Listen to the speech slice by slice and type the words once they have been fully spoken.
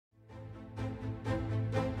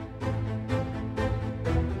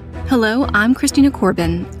Hello, I'm Christina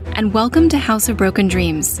Corbin, and welcome to House of Broken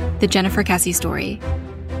Dreams, the Jennifer Kesse story.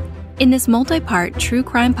 In this multi-part true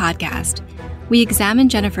crime podcast, we examine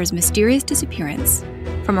Jennifer's mysterious disappearance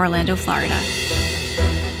from Orlando, Florida.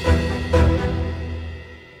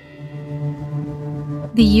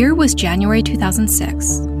 The year was January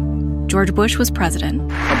 2006. George Bush was president.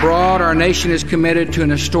 Abroad, our nation is committed to an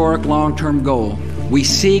historic long-term goal. We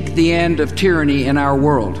seek the end of tyranny in our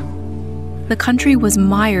world. The country was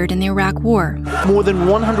mired in the Iraq War. More than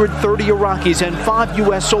 130 Iraqis and 5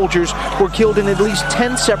 U.S. soldiers were killed in at least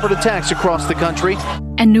 10 separate attacks across the country.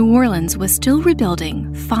 And New Orleans was still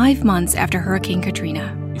rebuilding 5 months after Hurricane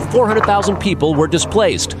Katrina. 400,000 people were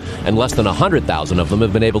displaced, and less than 100,000 of them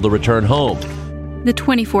have been able to return home. The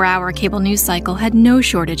 24-hour cable news cycle had no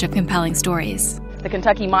shortage of compelling stories. The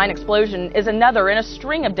Kentucky mine explosion is another in a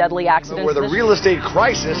string of deadly accidents. Where the real estate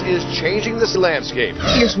crisis is changing this landscape.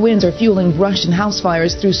 Fierce winds are fueling brush and house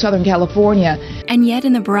fires through Southern California. And yet,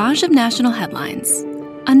 in the barrage of national headlines,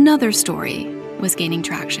 another story was gaining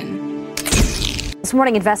traction. This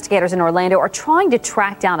morning, investigators in Orlando are trying to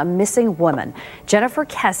track down a missing woman. Jennifer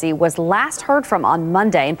Kesse was last heard from on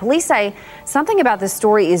Monday, and police say something about this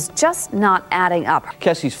story is just not adding up.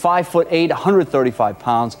 Kesse's 5'8", 135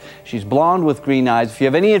 pounds. She's blonde with green eyes. If you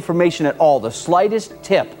have any information at all, the slightest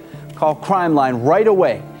tip, call Crime Line right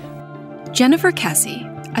away. Jennifer Kesse,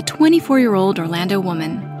 a 24-year-old Orlando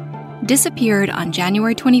woman, disappeared on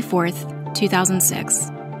January 24th,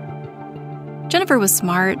 2006. Jennifer was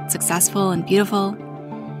smart, successful, and beautiful.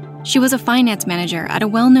 She was a finance manager at a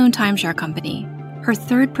well-known timeshare company, her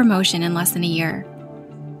third promotion in less than a year.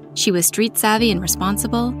 She was street-savvy and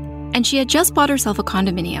responsible, and she had just bought herself a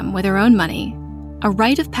condominium with her own money, a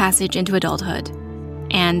rite of passage into adulthood,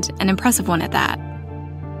 and an impressive one at that.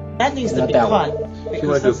 That needs to be fun. Do you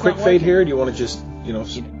want to do a quick fade here, or do you want to just,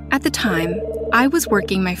 At the time, I was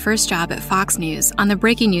working my first job at Fox News on the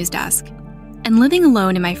breaking news desk, and living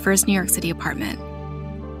alone in my first New York City apartment.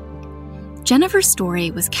 Jennifer's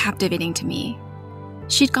story was captivating to me.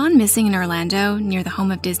 She'd gone missing in Orlando, near the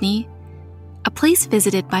home of Disney, a place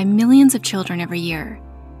visited by millions of children every year,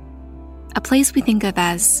 a place we think of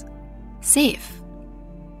as safe.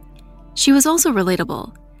 She was also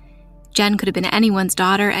relatable. Jen could have been anyone's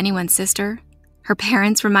daughter, anyone's sister. Her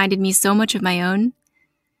parents reminded me so much of my own.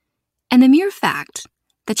 And the mere fact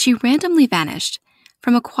that she randomly vanished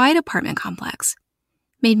from a quiet apartment complex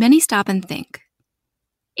made many stop and think,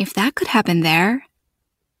 if that could happen there,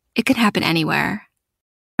 it could happen anywhere.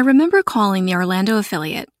 I remember calling the Orlando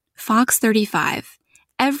affiliate, Fox 35,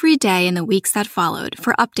 every day in the weeks that followed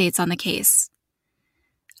for updates on the case.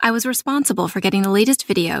 I was responsible for getting the latest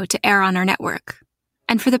video to air on our network,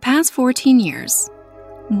 and for the past 14 years,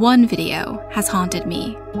 one video has haunted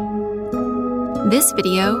me. This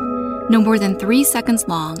video, no more than 3 seconds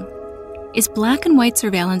long, is black and white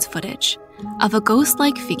surveillance footage of a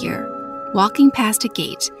ghost-like figure walking past a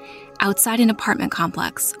gate outside an apartment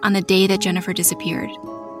complex on the day that Jennifer disappeared.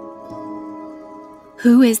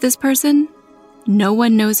 Who is this person? No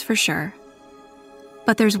one knows for sure.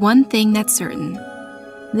 But there's one thing that's certain.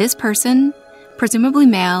 This person, presumably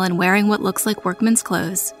male and wearing what looks like workman's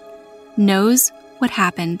clothes, knows what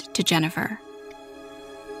happened to Jennifer.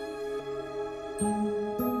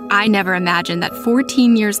 I never imagined that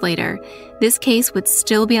 14 years later, this case would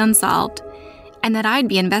still be unsolved, and that I'd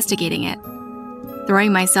be investigating it.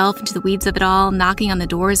 Throwing myself into the weeds of it all, knocking on the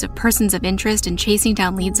doors of persons of interest and chasing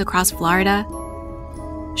down leads across Florida.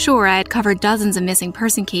 Sure, I had covered dozens of missing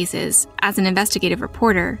person cases as an investigative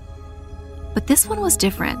reporter, but this one was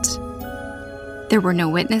different. There were no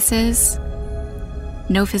witnesses,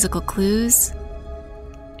 no physical clues,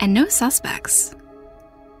 and no suspects.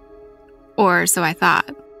 Or so I thought.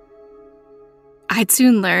 I'd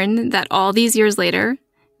soon learn that all these years later,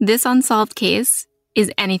 this unsolved case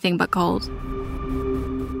is anything but cold.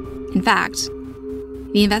 In fact,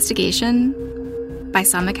 the investigation, by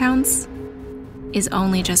some accounts, is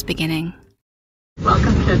only just beginning.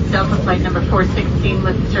 Welcome to Delta flight number 416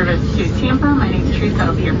 with service to Tampa. My name is Teresa.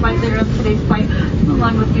 I'll be your flight leader of today's flight.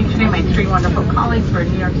 Along with me today, my 3 wonderful colleagues for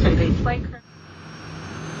New York City-based flight crew.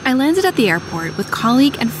 I landed at the airport with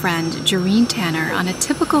colleague and friend Jareen Tanner on a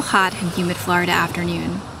typical hot and humid Florida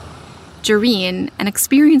afternoon. Jareen, an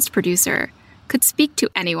experienced producer, could speak to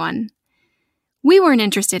anyone. We weren't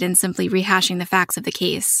interested in simply rehashing the facts of the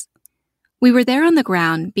case. We were there on the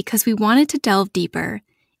ground because we wanted to delve deeper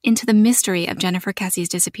into the mystery of Jennifer Kesse's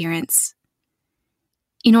disappearance.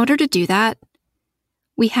 In order to do that,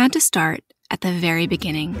 we had to start at the very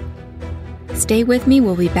beginning. Stay with me,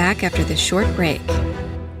 we'll be back after this short break.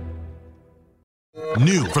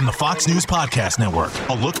 New from the Fox News Podcast Network,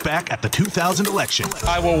 a look back at the 2000 election.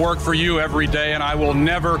 I will work for you every day, and I will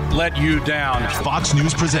never let you down. Fox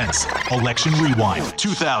News presents Election Rewind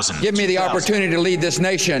 2000. Give me the opportunity to lead this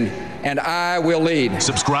nation, and I will lead.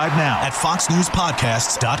 Subscribe now at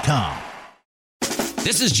foxnewspodcasts.com.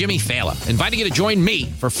 This is Jimmy Fallon, inviting you to join me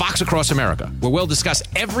for Fox Across America, where we'll discuss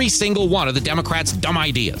every single one of the Democrats' dumb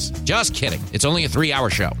ideas. Just kidding. It's only a 3-hour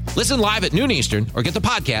show. Listen live at noon Eastern or get the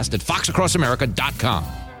podcast at foxacrossamerica.com.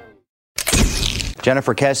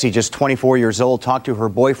 Jennifer Kesse, just 24 years old, talked to her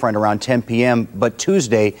boyfriend around 10 p.m., but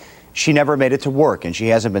Tuesday, she never made it to work, and she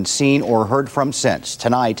hasn't been seen or heard from since.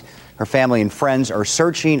 Tonight, her family and friends are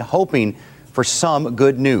searching, hoping for some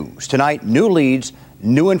good news. Tonight, new leads,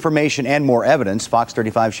 new information, and more evidence. Fox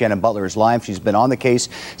 35's Shannon Butler is live. She's been on the case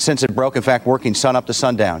since it broke, in fact, working sun up to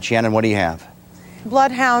sundown. Shannon, what do you have?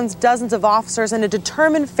 Bloodhounds, dozens of officers, and a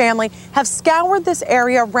determined family have scoured this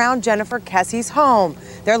area around Jennifer Kesse's home.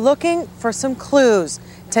 They're looking for some clues.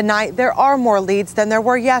 Tonight, there are more leads than there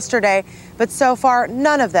were yesterday, but so far,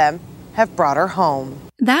 none of them have brought her home.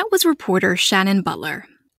 That was reporter Shannon Butler.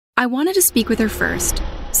 I wanted to speak with her first,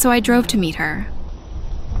 so I drove to meet her.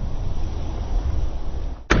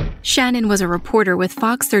 Shannon was a reporter with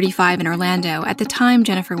Fox 35 in Orlando at the time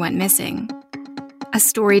Jennifer went missing. A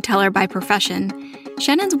storyteller by profession,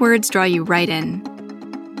 Shannon's words draw you right in.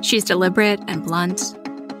 She's deliberate and blunt,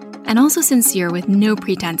 and also sincere with no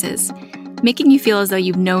pretenses, making you feel as though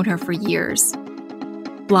you've known her for years.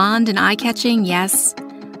 Blonde and eye-catching, yes,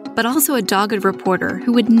 but also a dogged reporter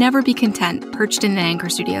who would never be content perched in an anchor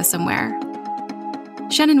studio somewhere.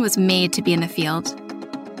 Shannon was made to be in the field.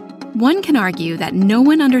 One can argue that no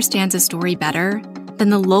one understands a story better than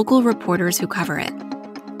the local reporters who cover it.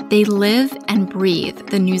 They live and breathe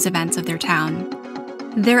the news events of their town.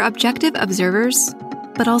 They're objective observers,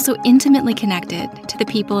 but also intimately connected to the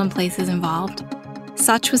people and places involved.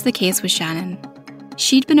 Such was the case with Shannon.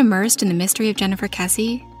 She'd been immersed in the mystery of Jennifer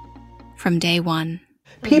Kesse from day one.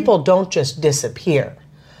 People don't just disappear,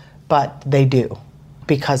 but they do,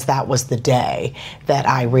 because that was the day that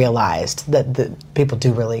I realized that the people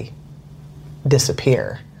do really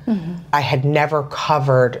disappear. Mm-hmm. I had never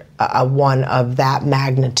covered a one of that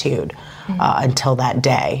magnitude until that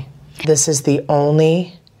day. This is the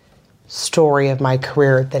only story of my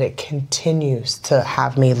career that it continues to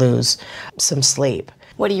have me lose some sleep.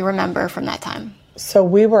 What do you remember from that time? So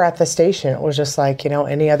we were at the station. It was just like,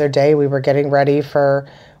 any other day. We were getting ready for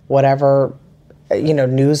whatever,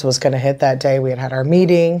 news was going to hit that day. We had our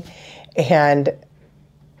meeting, and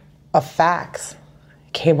a fax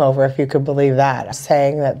came over, if you could believe that,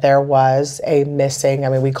 saying that there was a missing,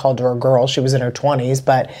 we called her a girl. She was in her 20s,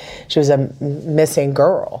 but she was a missing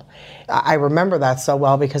girl. I remember that so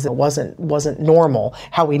well because it wasn't normal,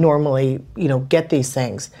 how we normally, get these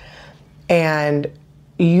things. And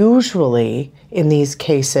usually in these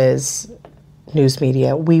cases, news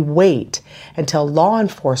media, we wait until law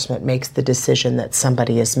enforcement makes the decision that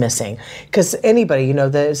somebody is missing. Because anybody,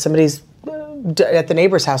 somebody's at the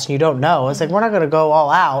neighbor's house and you don't know. It's like, we're not going to go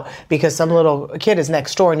all out because some little kid is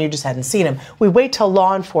next door and you just hadn't seen him. We wait till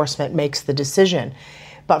law enforcement makes the decision.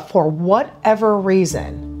 But for whatever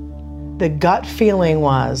reason, the gut feeling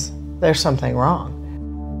was there's something wrong.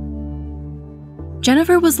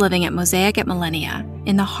 Jennifer was living at Mosaic at Millenia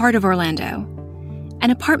in the heart of Orlando,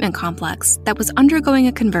 an apartment complex that was undergoing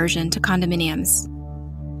a conversion to condominiums.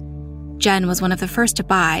 Jen was one of the first to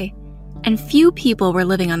buy, and few people were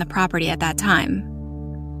living on the property at that time.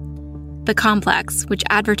 The complex, which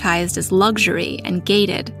advertised as luxury and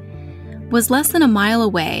gated, was less than a mile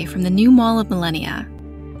away from the new Mall of Millenia,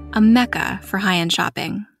 a mecca for high-end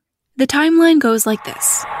shopping. The timeline goes like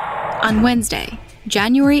this. On Wednesday,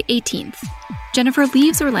 January 18th, Jennifer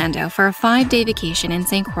leaves Orlando for a 5-day vacation in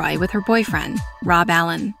St. Croix with her boyfriend, Rob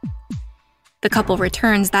Allen. The couple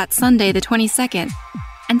returns that Sunday, the 22nd,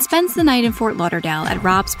 and spends the night in Fort Lauderdale at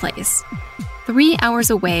Rob's place, 3 hours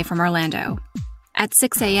away from Orlando. At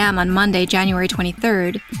 6 a.m. on Monday, January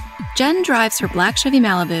 23rd, Jen drives her black Chevy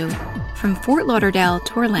Malibu from Fort Lauderdale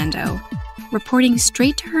to Orlando, reporting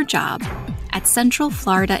straight to her job at Central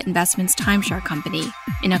Florida Investments Timeshare Company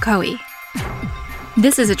in Ocoee.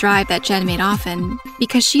 This is a drive that Jen made often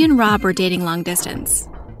because she and Rob were dating long distance.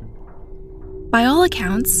 By all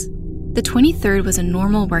accounts, the 23rd was a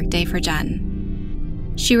normal workday for Jen.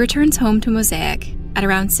 She returns home to Mosaic at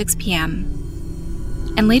around 6 p.m.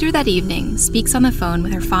 and later that evening speaks on the phone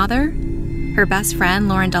with her father, her best friend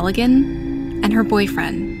Lauren Dulligan, and her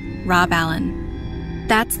boyfriend, Rob Allen.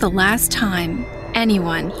 That's the last time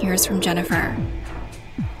anyone hears from Jennifer.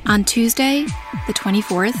 On Tuesday, the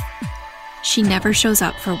 24th, she never shows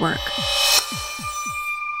up for work.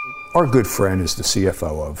 Our good friend is the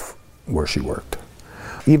CFO of where she worked.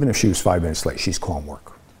 Even if she was 5 minutes late, she's calling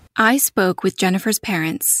work. I spoke with Jennifer's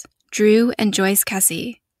parents, Drew and Joyce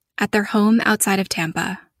Kessie, at their home outside of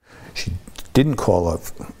Tampa. She didn't call up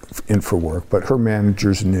in for work, but her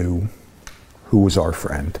managers knew, who was our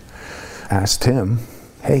friend, asked him,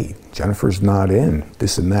 hey, Jennifer's not in,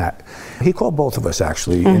 this and that. He called both of us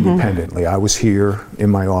actually independently. I was here in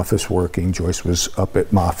my office working, Joyce was up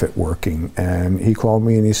at Moffitt working, and he called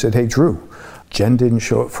me and he said, hey Drew, Jen didn't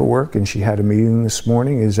show up for work and she had a meeting this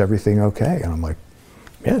morning, is everything okay? And I'm like,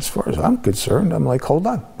 yeah, as far as I'm concerned. I'm like, hold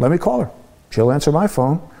on, let me call her. She'll answer my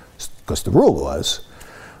phone. Because the rule was,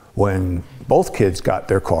 when both kids got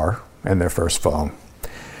their car and their first phone,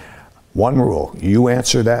 one rule, you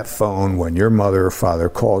answer that phone when your mother or father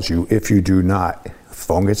calls you. If you do not, the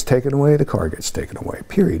phone gets taken away, the car gets taken away,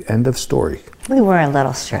 period, end of story. We were a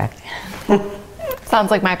little strict.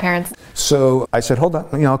 Sounds like my parents. So I said, hold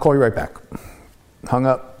on, I'll call you right back. Hung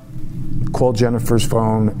up, called Jennifer's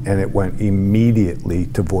phone, and it went immediately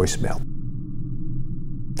to voicemail.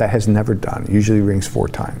 That has never done. It usually rings 4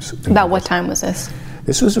 times. About what time was this?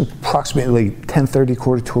 This was approximately 10:30,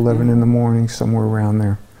 quarter to 11 in the morning, somewhere around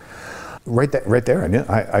there. Right there.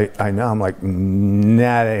 I know. I'm like,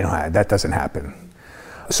 nah, that doesn't happen.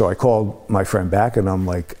 So I called my friend back and I'm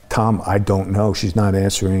like, Tom, I don't know. She's not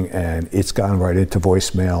answering and it's gone right into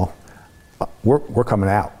voicemail. We're coming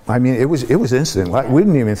out. I mean, it was instant. We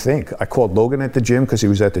didn't even think. I called Logan at the gym because he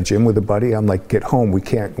was at the gym with a buddy. I'm like, get home. We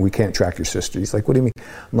can't track your sister. He's like, what do you mean?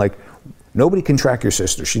 I'm like, nobody can track your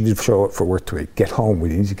sister. She didn't show up for work today. Get home. We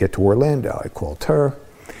need to get to Orlando. I called her,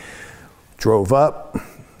 drove up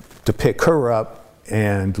to pick her up,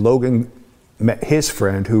 and Logan met his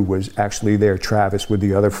friend who was actually there, Travis, with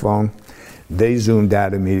the other phone. They zoomed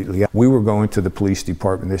out immediately. We were going to the police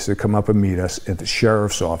department. They said, come up and meet us at the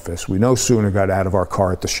sheriff's office. We no sooner got out of our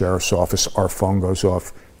car at the sheriff's office, our phone goes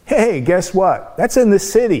off. Hey, guess what? That's in the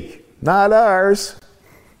city, not ours.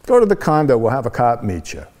 Go to the condo, we'll have a cop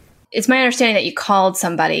meet you. It's my understanding that you called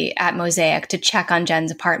somebody at Mosaic to check on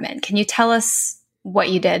Jen's apartment. Can you tell us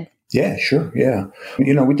what you did? Yeah, sure. Yeah.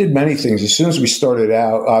 We did many things. As soon as we started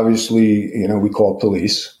out, obviously, we called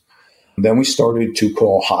police. Then we started to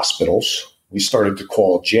call hospitals. We started to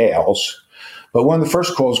call jails. But one of the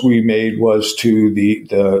first calls we made was to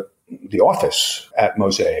the office at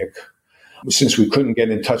Mosaic. Since we couldn't get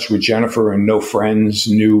in touch with Jennifer and no friends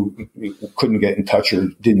couldn't get in touch or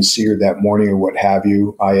didn't see her that morning or what have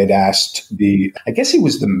you, I had asked I guess he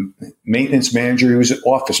was the maintenance manager. He was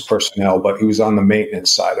office personnel, but he was on the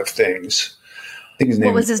maintenance side of things. I think his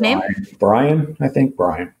name was his name? Brian, I think,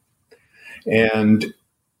 Brian. And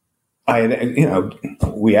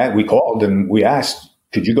we called and we asked,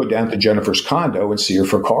 could you go down to Jennifer's condo and see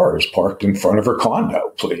if her car is parked in front of her condo,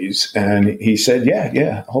 please? And he said,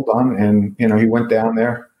 yeah, hold on. And, he went down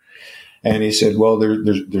there and he said, well,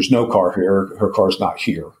 there's no car here. Her car's not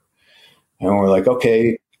here. And we're like,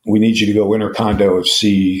 okay, we need you to go in her condo and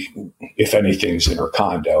see if anything's in her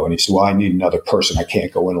condo. And he said, well, I need another person. I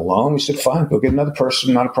can't go in alone. We said, fine, go get another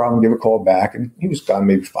person. Not a problem. Give a call back. And he was gone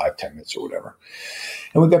maybe 5-10 minutes or whatever.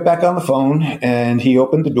 And we got back on the phone and he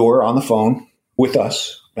opened the door on the phone with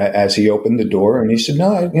us as he opened the door. And he said,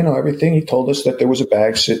 no, everything. He told us that there was a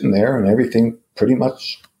bag sitting there and everything pretty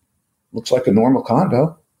much looks like a normal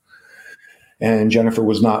condo. And Jennifer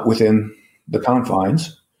was not within the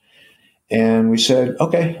confines. And we said,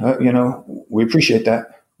 okay, we appreciate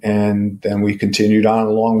that. And then we continued on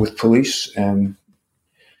along with police and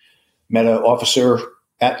met an officer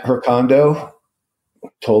at her condo,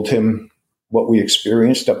 told him what we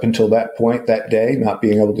experienced up until that point that day, not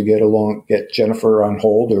being able to get Jennifer on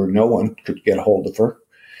hold, or no one could get a hold of her.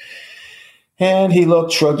 And he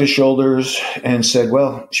shrugged his shoulders and said,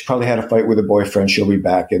 well, she probably had a fight with her boyfriend. She'll be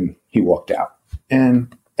back. And he walked out.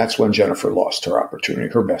 And that's when Jennifer lost her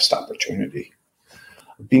opportunity, her best opportunity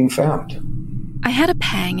of being found. I had a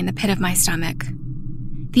pang in the pit of my stomach.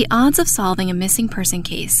 The odds of solving a missing person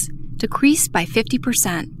case decreased by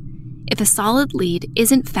 50% if a solid lead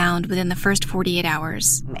isn't found within the first 48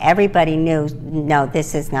 hours. Everybody knew, no,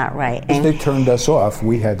 this is not right. If they turned us off,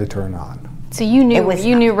 we had to turn on. So you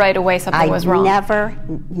knew right away something was wrong?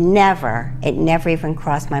 It never even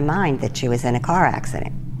crossed my mind that she was in a car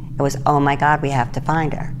accident. It was, oh my God, we have to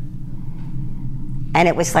find her. And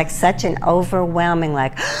it was like such an overwhelming,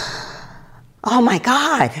 like, oh my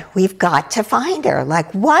God, we've got to find her.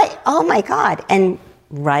 Like, what? Oh my God. And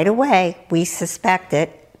right away, we suspected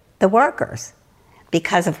the workers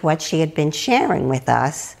because of what she had been sharing with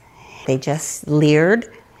us. They just leered,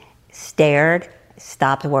 stared,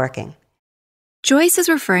 stopped working. Joyce is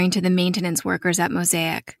referring to the maintenance workers at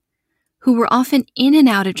Mosaic. who were often in and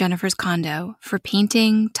out of Jennifer's condo for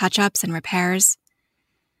painting, touch-ups, and repairs.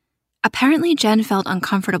 Apparently, Jen felt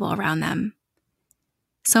uncomfortable around them.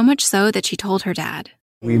 So much so that she told her dad.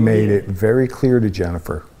 We made it very clear to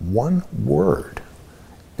Jennifer, one word.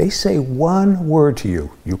 They say one word to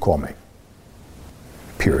you, you call me.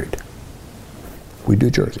 Period. We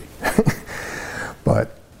do Jersey.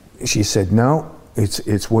 But she said, no,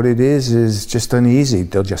 it's what it is just uneasy.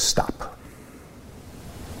 They'll just stop.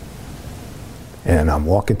 And I'm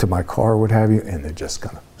walking to my car, what have you, and they're just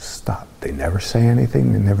gonna stop. They never say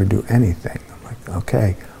anything, they never do anything. I'm like,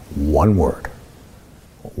 okay, one word,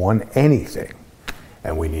 one anything,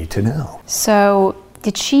 and we need to know. So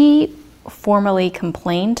did she formally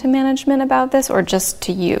complain to management about this, or just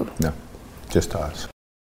to you? No, just to us.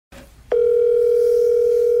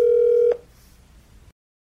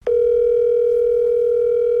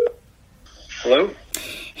 Hello?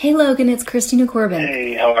 Hey Logan, it's Christina Corbin.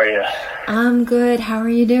 Hey, how are you? I'm good. How are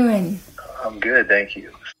you doing? I'm good, thank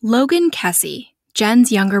you. Logan Kessie,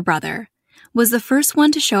 Jen's younger brother, was the first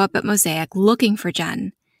one to show up at Mosaic looking for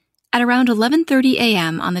Jen at around 11:30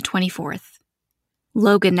 a.m. on the 24th.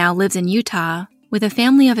 Logan now lives in Utah with a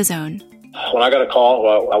family of his own. When I got a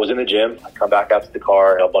call, I was in the gym. I come back out to the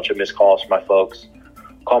car, a bunch of missed calls from my folks.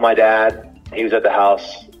 Call my dad. He was at the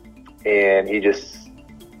house, and he just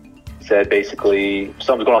said basically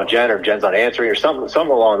something's going on with Jen, or Jen's not answering, or something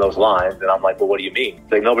along those lines. And I'm like, well, what do you mean?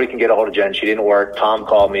 Like, nobody can get a hold of Jen. She didn't work. Tom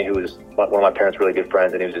called me, who was one of my parents' really good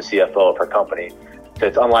friends, and he was the CFO of her company. So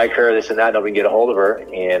it's unlike her, this and that, nobody can get a hold of her.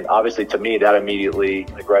 And obviously to me, that immediately,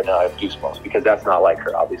 like right now I have goosebumps, because that's not like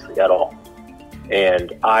her, obviously, at all.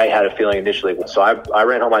 And I had a feeling initially. So I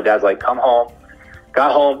ran home. My dad's like, come home.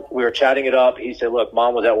 Got home, we were chatting it up. He said, look,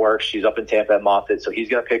 mom was at work. She's up in Tampa at Moffitt, so he's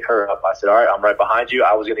going to pick her up. I said, all right, I'm right behind you.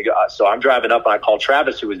 I was going to go. So I'm driving up, and I called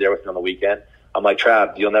Travis, who was there with me on the weekend. I'm like,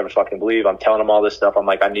 Trav, you'll never fucking believe. I'm telling him all this stuff. I'm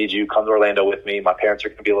like, I need you. Come to Orlando with me. My parents are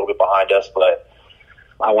going to be a little bit behind us, but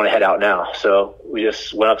I want to head out now. So we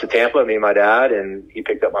just went up to Tampa, me and my dad, and he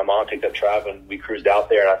picked up my mom, picked up Trav, and we cruised out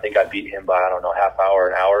there. And I think I beat him by, I don't know, half hour,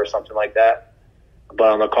 an hour or something like that. But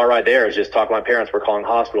on the car ride there, is just talking to my parents. We're calling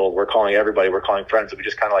hospitals. We're calling everybody. We're calling friends. And we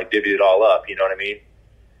just kind of like divvied it all up. You know what I mean?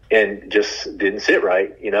 And just didn't sit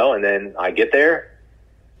right, you know? And then I get there,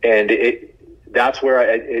 and that's where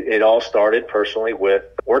it all started personally with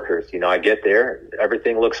workers. You know, I get there,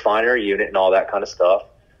 everything looks fine in her unit and all that kind of stuff,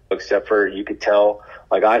 except for you could tell,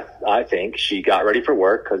 like I think she got ready for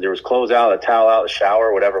work because there was clothes out, a towel out, a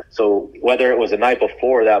shower, whatever. So whether it was the night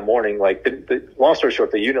before or that morning, like the long story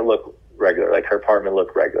short, the unit looked regular, like her apartment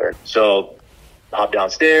looked regular. So hop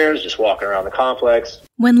downstairs, just walking around the complex.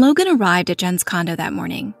 When Logan arrived at Jen's condo that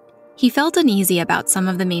morning, he felt uneasy about some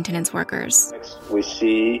of the maintenance workers. We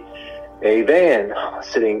see a van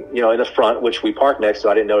sitting, you know, in the front, which we parked next to.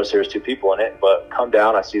 I didn't notice there was two people in it, but come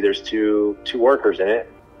down, I see there's two workers in it.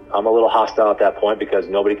 I'm a little hostile at that point because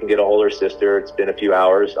nobody can get a hold of her sister. It's been a few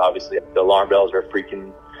hours. Obviously, the alarm bells are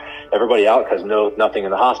freaking everybody out because nothing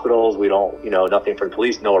in the hospitals. We don't, nothing from the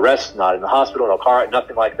police, no arrests, not in the hospital, no car,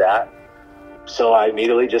 nothing like that. So I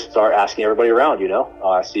immediately just start asking everybody around,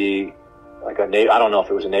 I see like a neighbor, I don't know if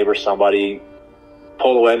it was a neighbor, somebody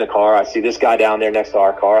pull away in the car. I see this guy down there next to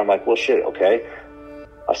our car. I'm like, well, shit, okay.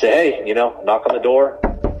 I say, hey, knock on the door.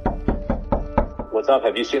 What's up?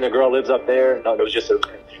 Have you seen the girl who lives up there? No, it was just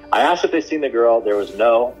I asked if they'd seen the girl. There was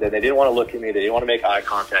no. Then they didn't want to look at me. They didn't want to make eye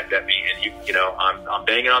contact at me. And I'm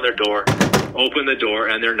banging on their door, open the door,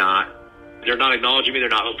 and they're not acknowledging me. They're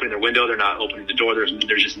not opening their window. They're not opening the door. There's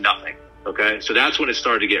just nothing. Okay. So that's when it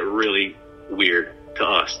started to get really weird to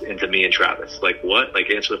us and to me and Travis. Like, what? Like,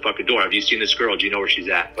 answer the fucking door. Have you seen this girl? Do you know where she's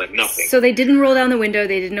at? Like, nothing. So they didn't roll down the window.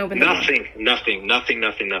 They didn't open the door. Nothing.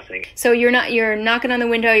 So you're knocking on the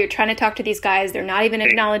window. You're trying to talk to these guys. They're not even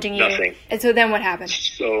acknowledging you. Nothing. And so then what happened?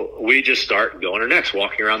 So we just start going our next,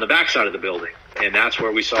 walking around the backside of the building. And that's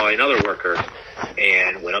where we saw another worker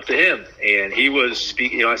and went up to him. And he was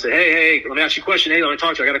speaking, I said, hey, let me ask you a question. Hey, let me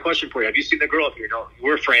talk to you. I got a question for you. Have you seen the girl up here? No,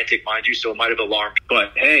 we're frantic, mind you, so it might have alarmed.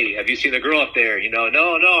 But, hey, have you seen the girl up there? No, I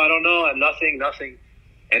don't know. Nothing.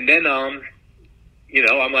 And then, I'm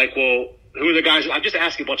like, well, who are the guys? I'm just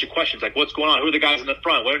asking a bunch of questions. Like, what's going on? Who are the guys in the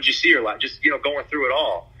front? Why didn't you see her? Like, just, going through it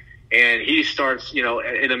all. And he starts, in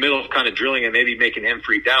the middle of kind of drilling and maybe making him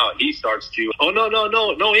freaked out. He starts to,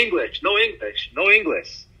 no English.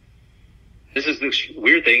 This is this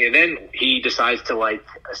weird thing. And then he decides to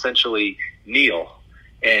essentially kneel.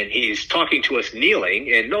 And he's talking to us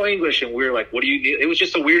kneeling and no English. And we're like, what do you need? It was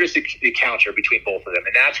just the weirdest encounter between both of them.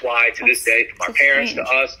 And that's why to this day, from our parents to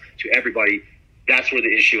us, to everybody, that's where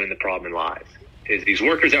the issue and the problem lies. Is these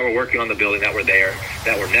workers that were working on the building that were there,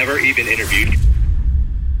 that were never even interviewed.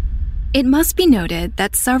 It must be noted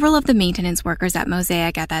that several of the maintenance workers at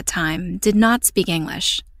Mosaic at that time did not speak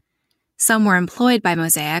English. Some were employed by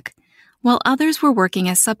Mosaic, while others were working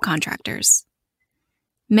as subcontractors.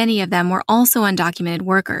 Many of them were also undocumented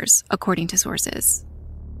workers, according to sources.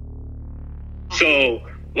 So,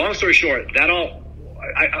 long story short,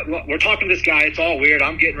 we're talking to this guy. It's all weird.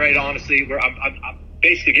 I'm getting ready to, honestly, I'm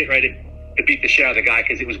basically getting ready to beat the shit out of the guy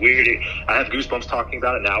because it was weird. I have goosebumps talking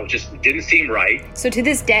about it now. It just didn't seem right. So to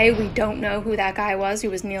this day, we don't know who that guy was who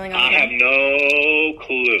was kneeling on the ground? I have no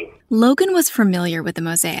clue. Logan was familiar with the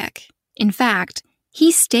Mosaic. In fact, he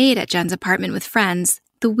stayed at Jen's apartment with friends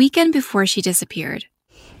the weekend before she disappeared.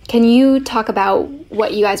 Can you talk about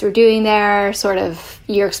what you guys were doing there, sort of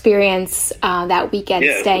your experience that weekend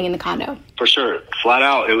staying in the condo? For sure. Flat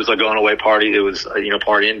out, it was a going away party. It was,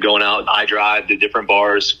 partying, going out, iDrive, to different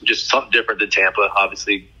bars, just something different than Tampa.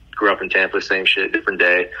 Obviously, grew up in Tampa, same shit, different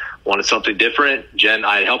day. Wanted something different. Jen,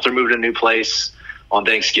 I helped her move to a new place on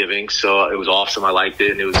Thanksgiving, so it was awesome. I liked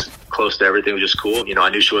it, and it was close to everything. It was just cool. I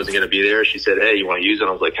knew she wasn't going to be there. She said, hey, you want to use it?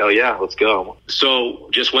 I was like, hell yeah, let's go. So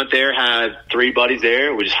just went there, had 3 buddies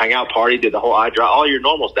there. We just hung out, party, did the whole iDrive, all your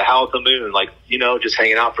normals, the Howl at the Moon, just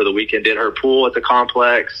hanging out for the weekend. Did her pool at the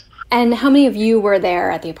complex. And how many of you were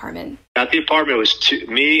there at the apartment? At the apartment, it was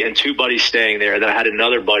me and 2 buddies staying there. Then I had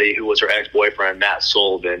another buddy who was her ex-boyfriend, Matt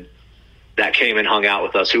Sullivan, that came and hung out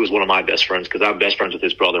with us, who was one of my best friends, because I'm best friends with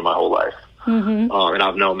his brother my whole life. Mm-hmm. And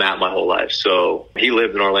I've known Matt my whole life. So he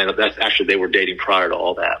lived in Orlando. They were dating prior to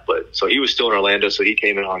all that. But so he was still in Orlando, so he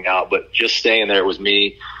came and hung out. But just staying there was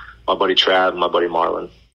me, my buddy Trav, and my buddy Marlon.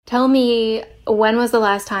 Tell me, when was the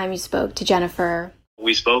last time you spoke to Jennifer?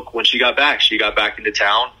 We spoke when she got back. She got back into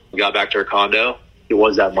town. We got back to her condo. It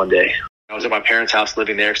was that Monday. I was at my parents' house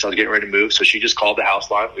living there because I was getting ready to move. So she just called the house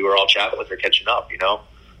line. We were all chatting with her, catching up,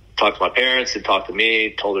 Talked to my parents and talked to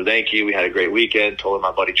me, told her thank you. We had a great weekend. Told her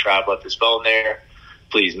my buddy Trav left his phone there.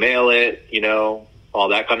 Please mail it, all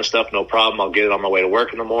that kind of stuff. No problem. I'll get it on my way to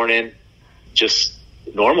work in the morning. Just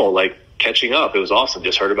normal, catching up. It was awesome.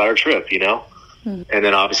 Just heard about her trip, And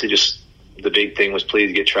then obviously just the big thing was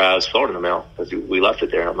please get Trav's phone in the mail because we left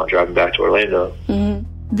it there. I'm not driving back to Orlando.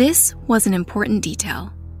 Mm-hmm. This was an important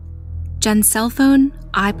detail. Jen's cell phone,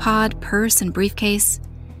 iPod, purse, and briefcase,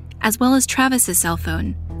 as well as Travis's cell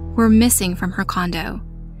phone, were missing from her condo.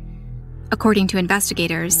 According to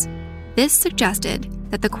investigators, this suggested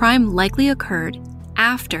that the crime likely occurred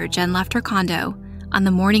after Jen left her condo on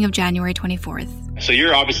the morning of January 24th. So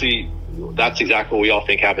that's exactly what we all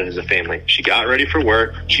think happened as a family. She got ready for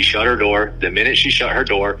work. She shut her door. The minute she shut her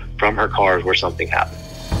door, from her car is where something happened.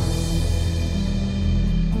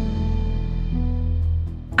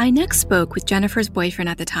 I next spoke with Jennifer's boyfriend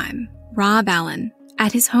at the time, Rob Allen,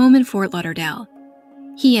 at his home in Fort Lauderdale.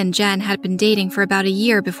 He and Jen had been dating for about a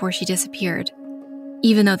year before she disappeared.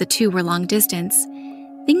 Even though the two were long distance,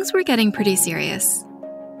 things were getting pretty serious.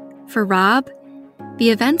 For Rob, the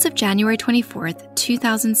events of January 24th,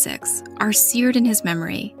 2006 are seared in his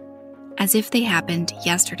memory, as if they happened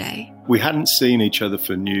yesterday. We hadn't seen each other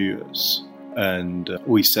for New Year's, and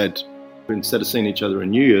we said, instead of seeing each other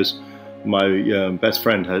in New Year's, my best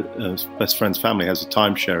friend's family has a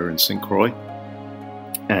timeshare in St. Croix,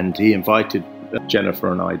 and he invited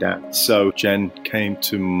Jennifer and I down. So Jen came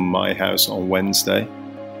to my house on Wednesday,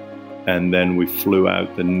 and then we flew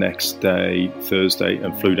out the next day, Thursday,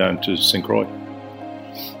 and flew down to St. Croix.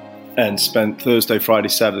 And spent Thursday, Friday,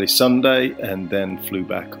 Saturday, Sunday, and then flew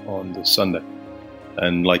back on the Sunday.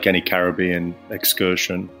 And like any Caribbean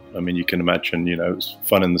excursion, you can imagine, it was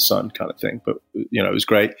fun in the sun kind of thing. But, it was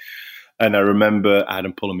great. And I remember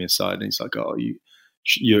Adam pulling me aside, and he's like, oh,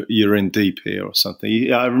 you're in deep here or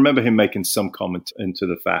something. I remember him making some comment into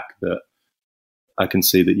the fact that I can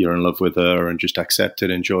see that you're in love with her and just accept it,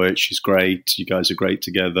 enjoy it. She's great. You guys are great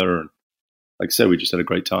together. And like I said, we just had a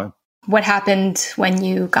great time. What happened when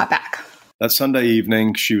you got back? That Sunday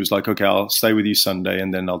evening, she was like, okay, I'll stay with you Sunday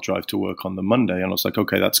and then I'll drive to work on the Monday. And I was like,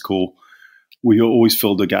 okay, that's cool. We always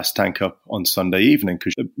filled the gas tank up on Sunday evening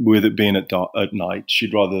because with it being at night,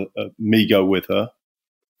 she'd rather me go with her,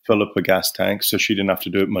 fill up a gas tank so she didn't have to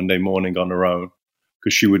do it Monday morning on her own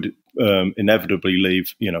because she would inevitably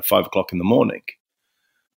leave, 5 o'clock in the morning.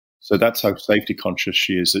 So that's how safety conscious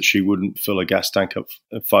she is, that she wouldn't fill a gas tank up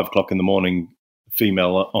at 5 o'clock in the morning,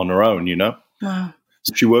 female on her own, Wow.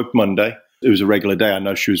 So she worked Monday. It was a regular day. I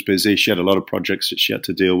know she was busy. She had a lot of projects that she had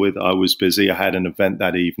to deal with. I was busy. I had an event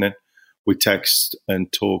that evening. We text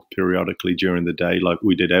and talk periodically during the day like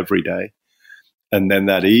we did every day. And then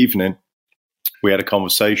that evening, we had a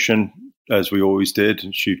conversation, as we always did.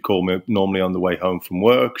 And she'd call me normally on the way home from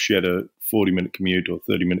work. She had a 40-minute commute or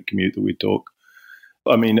 30-minute commute that we'd talk.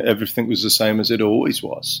 Everything was the same as it always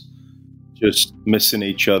was. just missing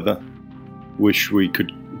each other. Wish we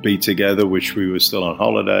could be together, wish we were still on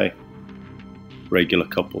holiday. Regular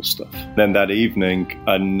couple stuff. Then that evening,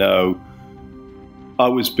 I know I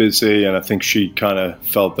was busy, and I think she kind of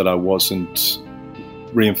felt that I wasn't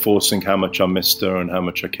reinforcing how much I missed her and how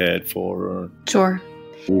much I cared for her. Sure.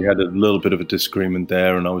 We had a little bit of a disagreement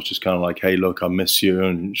there, and I was just kind of like, hey, look, I miss you.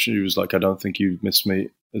 And she was like, I don't think you miss me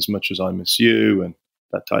as much as I miss you, and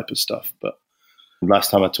that type of stuff. But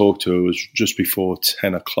last time I talked to her was just before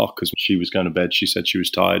 10 o'clock because she was going to bed. She said she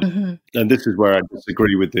was tired. Mm-hmm. And this is where I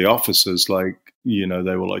disagree with the officers. Like, you know,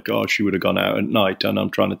 they were like, oh, she would have gone out at night. And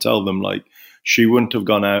I'm trying to tell them, like, she wouldn't have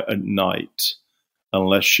gone out at night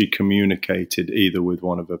unless she communicated either with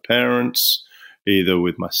one of her parents, either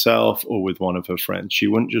with myself or with one of her friends. She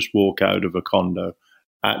wouldn't just walk out of a condo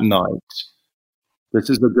at night. This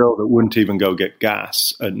is the girl that wouldn't even go get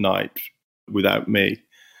gas at night without me.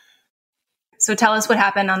 So tell us what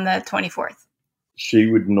happened on the 24th. She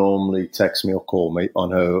would normally text me or call me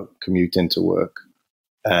on her commute into work.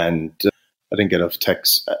 And I didn't get off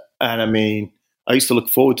texts. And I mean, I used to look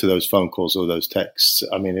forward to those phone calls or those texts.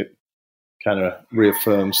 I mean, it kind of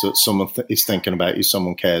reaffirms that someone is thinking about you,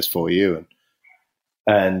 someone cares for you.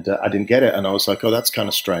 And I didn't get it. And I was like, oh, that's kind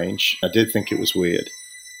of strange. I did think it was weird.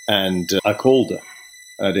 And I called her.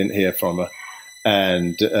 I didn't hear from her.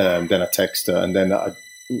 And then I texted her. And then I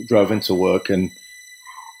drove into work. And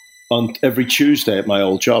on every Tuesday at my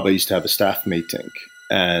old job, I used to have a staff meeting.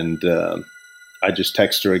 And I just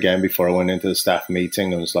texted her again before I went into the staff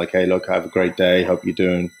meeting. And was like, hey, look, have a great day. Hope you're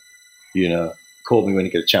doing, you know, call me when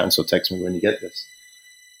you get a chance or text me when you get this.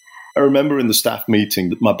 I remember in the staff meeting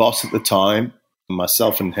that my boss at the time,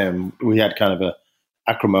 myself and him, we had kind of a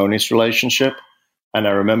acrimonious relationship. And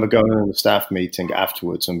I remember going in the staff meeting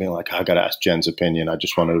afterwards and being like, I got to ask Jen's opinion. I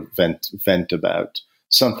just want to vent about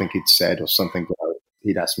something he'd said or something that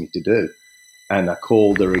he'd asked me to do. And I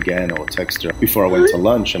called her again or texted her before I went to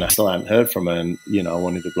lunch, and I still hadn't heard from her. And, you know, I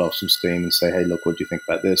wanted to blow off some steam and say, hey, look, what do you think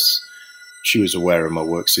about this? She was aware of my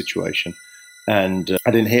work situation. And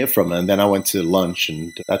I didn't hear from her. And then I went to lunch,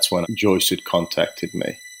 and that's when Joyce had contacted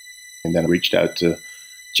me. And then I reached out to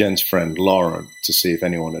Jen's friend, Lauren, to see if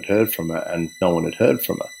anyone had heard from her, and no one had heard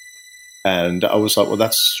from her. And I was like, well,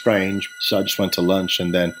 that's strange. So I just went to lunch,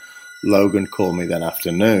 and then Logan called me that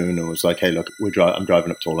afternoon and was like, hey, look, I'm driving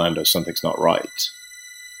up to Orlando. Something's not right.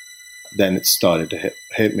 Then it started to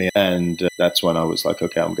hit me, and that's when I was like,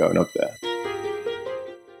 okay, I'm going up there.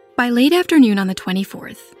 By late afternoon on the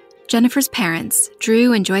 24th, Jennifer's parents,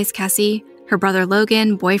 Drew and Joyce Kesse, her brother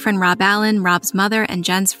Logan, boyfriend Rob Allen, Rob's mother, and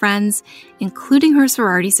Jen's friends, including her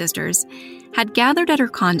sorority sisters, had gathered at her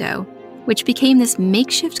condo, which became this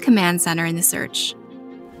makeshift command center in the search.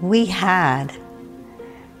 We had,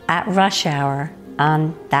 at rush hour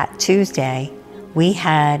on that Tuesday, we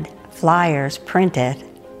had flyers printed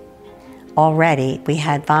already. We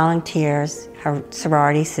had volunteers, her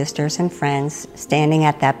sorority sisters and friends, standing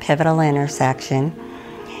at that pivotal intersection,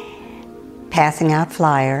 passing out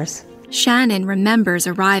flyers. Shannon remembers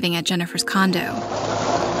arriving at Jennifer's condo.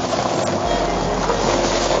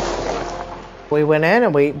 We went in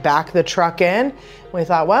and we backed the truck in. We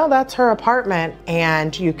thought, well, that's her apartment.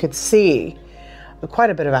 And you could see quite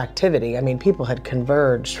a bit of activity. I mean, people had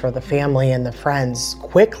converged for the family and the friends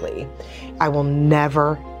quickly. I will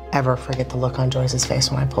never, ever forget the look on Joyce's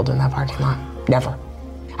face when I pulled in that parking lot. Never.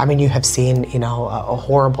 I mean, you have seen, you know, a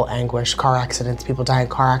horrible anguish, car accidents, people die in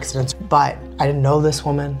car accidents, but I didn't know this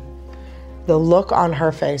woman. The look on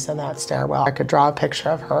her face in that stairwell, I could draw a picture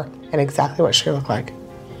of her and exactly what she looked like.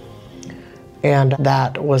 And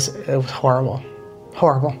it was horrible,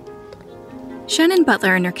 horrible. Shannon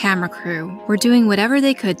Butler and her camera crew were doing whatever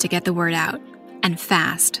they could to get the word out, and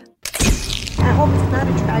fast. I hope it's not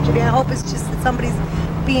a tragedy. I hope it's just that somebody's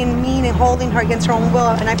being mean and holding her against her own will,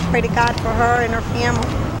 and I pray to God for her and her family.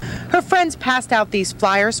 Her friends passed out these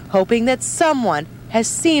flyers, hoping that someone has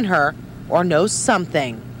seen her or knows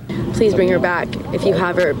something. Please bring her back. If you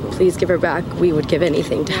have her, please give her back. We would give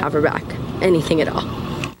anything to have her back. Anything at all.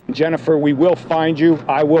 Jennifer, we will find you.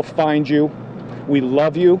 I will find you. We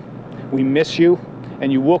love you. We miss you.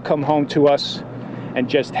 And you will come home to us. And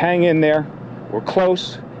just hang in there. We're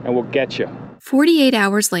close, and we'll get you. 48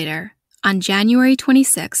 hours later, on January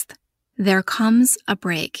 26th, there comes a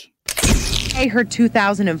break. Her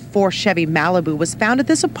 2004 Chevy Malibu was found at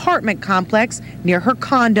this apartment complex near her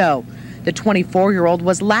condo. The 24-year-old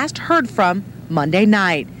was last heard from Monday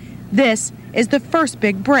night. This is the first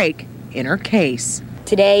big break in her case.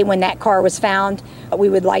 Today, when that car was found, we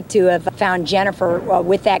would like to have found Jennifer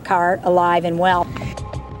with that car alive and well.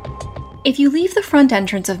 If you leave the front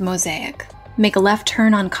entrance of Mosaic, make a left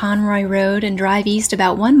turn on Conroy Road and drive east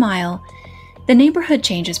about 1 mile, The neighborhood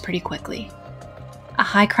changes pretty quickly. A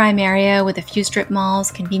high-crime area with a few strip malls,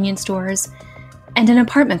 convenience stores, and an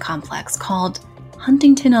apartment complex called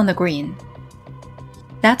Huntington on the Green.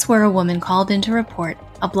 That's where a woman called in to report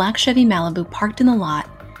a black Chevy Malibu parked in the lot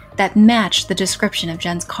that matched the description of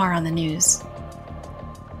Jen's car on the news.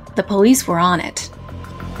 The police were on it,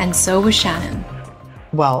 and so was Shannon.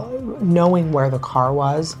 Well, knowing where the car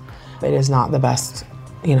was, it is not the best,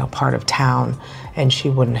 part of town, and she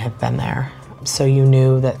wouldn't have been there. So you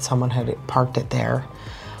knew that someone had parked it there.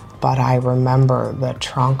 But I remember the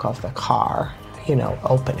trunk of the car,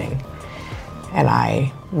 opening. And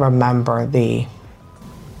I remember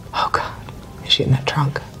oh God, is she in that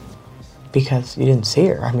trunk? Because you didn't see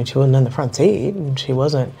her. I mean, she wasn't in the front seat, and she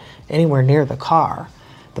wasn't anywhere near the car.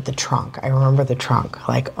 But the trunk, I remember the trunk.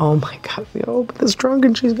 Like, oh my God, we open this trunk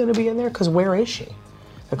and she's gonna be in there, because where is she?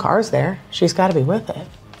 The car's there, she's gotta be with it.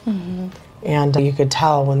 Mm-hmm. And you could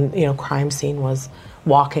tell when, crime scene was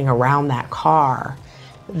walking around that car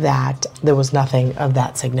that there was nothing of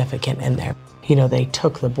that significant in there. They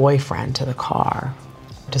took the boyfriend to the car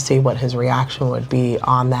to see what his reaction would be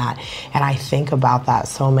on that. And I think about that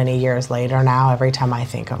so many years later now. Every time I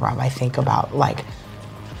think of Rob, I think about, like,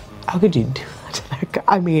 how could you do that to that guy?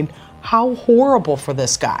 I mean, how horrible for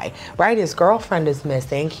this guy, right? His girlfriend is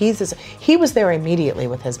missing. He was there immediately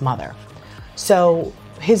with his mother. So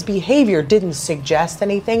his behavior didn't suggest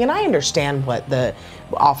anything. And I understand what the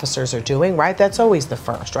officers are doing, right? That's always the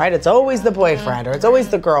first, right? It's always the boyfriend or it's always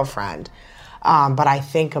the girlfriend. But I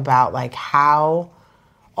think about, like, how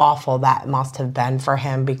awful that must have been for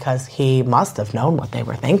him, because he must have known what they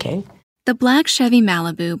were thinking. The black Chevy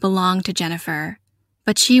Malibu belonged to Jennifer,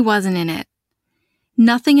 but she wasn't in it.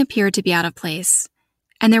 Nothing appeared to be out of place,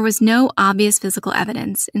 and there was no obvious physical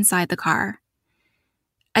evidence inside the car.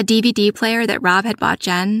 A DVD player that Rob had bought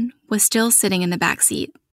Jen was still sitting in the back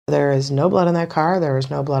seat. There is no blood in that car. There is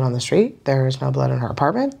no blood on the street. There is no blood in her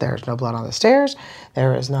apartment. There is no blood on the stairs.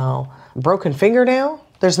 There is no broken fingernail.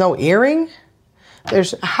 There's no earring.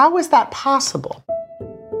 How is that possible?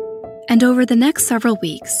 And over the next several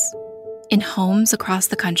weeks, in homes across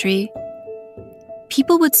the country,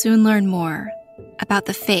 people would soon learn more about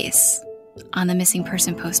the face on the missing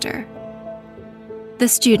person poster. The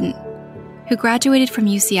student who graduated from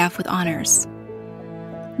UCF with honors.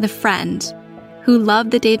 The friend who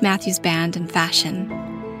loved the Dave Matthews Band and fashion.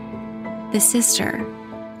 The sister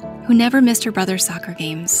who never missed her brother's soccer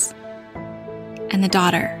games. And the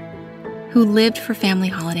daughter who lived for family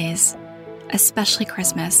holidays, especially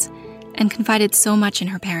Christmas, and confided so much in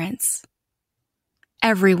her parents.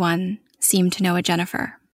 Everyone seemed to know a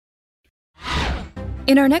Jennifer.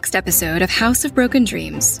 In our next episode of House of Broken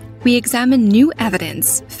Dreams, we examine new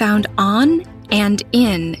evidence found on and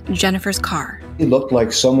in Jennifer's car. It looked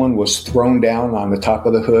like someone was thrown down on the top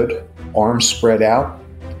of the hood, arms spread out,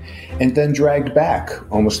 and then dragged back,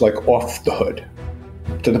 almost like off the hood,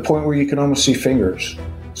 to the point where you can almost see fingers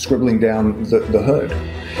scribbling down the hood.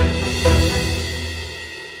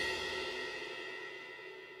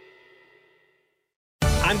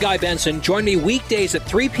 I'm Guy Benson. Join me weekdays at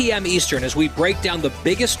 3 p.m. Eastern as we break down the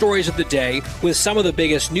biggest stories of the day with some of the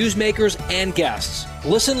biggest newsmakers and guests.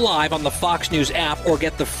 Listen live on the Fox News app or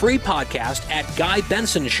get the free podcast at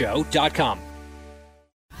GuyBensonShow.com.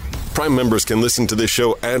 Prime members can listen to this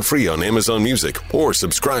show ad-free on Amazon Music or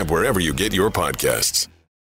subscribe wherever you get your podcasts.